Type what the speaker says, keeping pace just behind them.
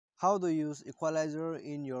How to use equalizer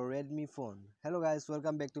in your Redmi phone. Hello guys,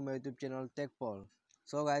 welcome back to my YouTube channel TechPaul.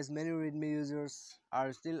 So guys, many Redmi users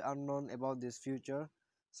are still unknown about this feature.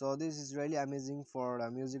 So this is really amazing for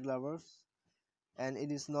the music lovers, and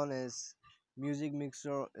it is known as music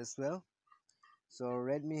mixer as well. So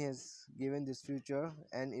Redmi has given this feature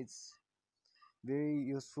and it's very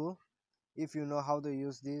useful. If you know how to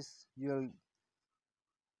use this, you'll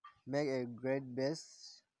make a great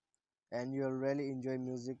bass and you'll really enjoy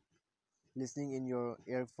music listening in your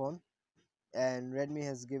earphone. And Redmi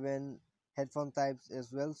has given headphone types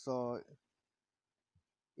as well, so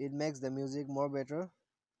it makes the music more better.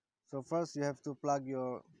 So first you have to plug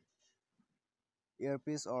your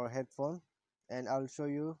earpiece or headphone, and I'll show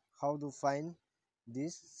you how to find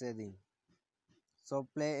this setting. So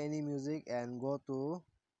play any music and go to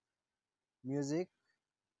music,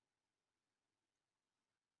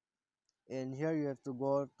 and here you have to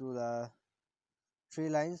go to the three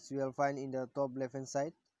lines you will find in the top left hand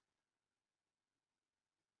side,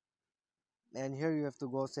 and here you have to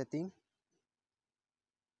go setting,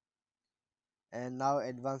 and now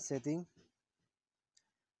advanced setting,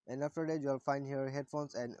 and after that you'll find here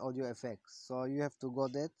headphones and audio effects. So you have to go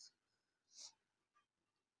that,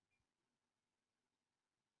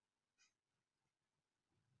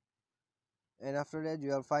 and after that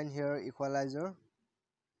you will find here equalizer.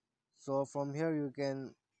 So from here you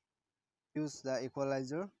can use the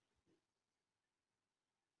equalizer,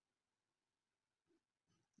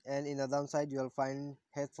 and in the downside you will find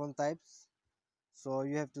headphone types. So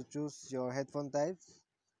you have to choose your headphone types,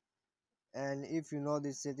 and if you know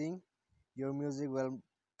this setting, your music will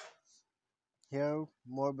hear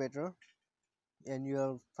more better and you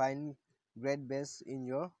will find great bass in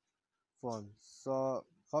your phone. So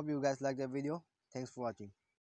hope you guys like the video. Thanks for watching.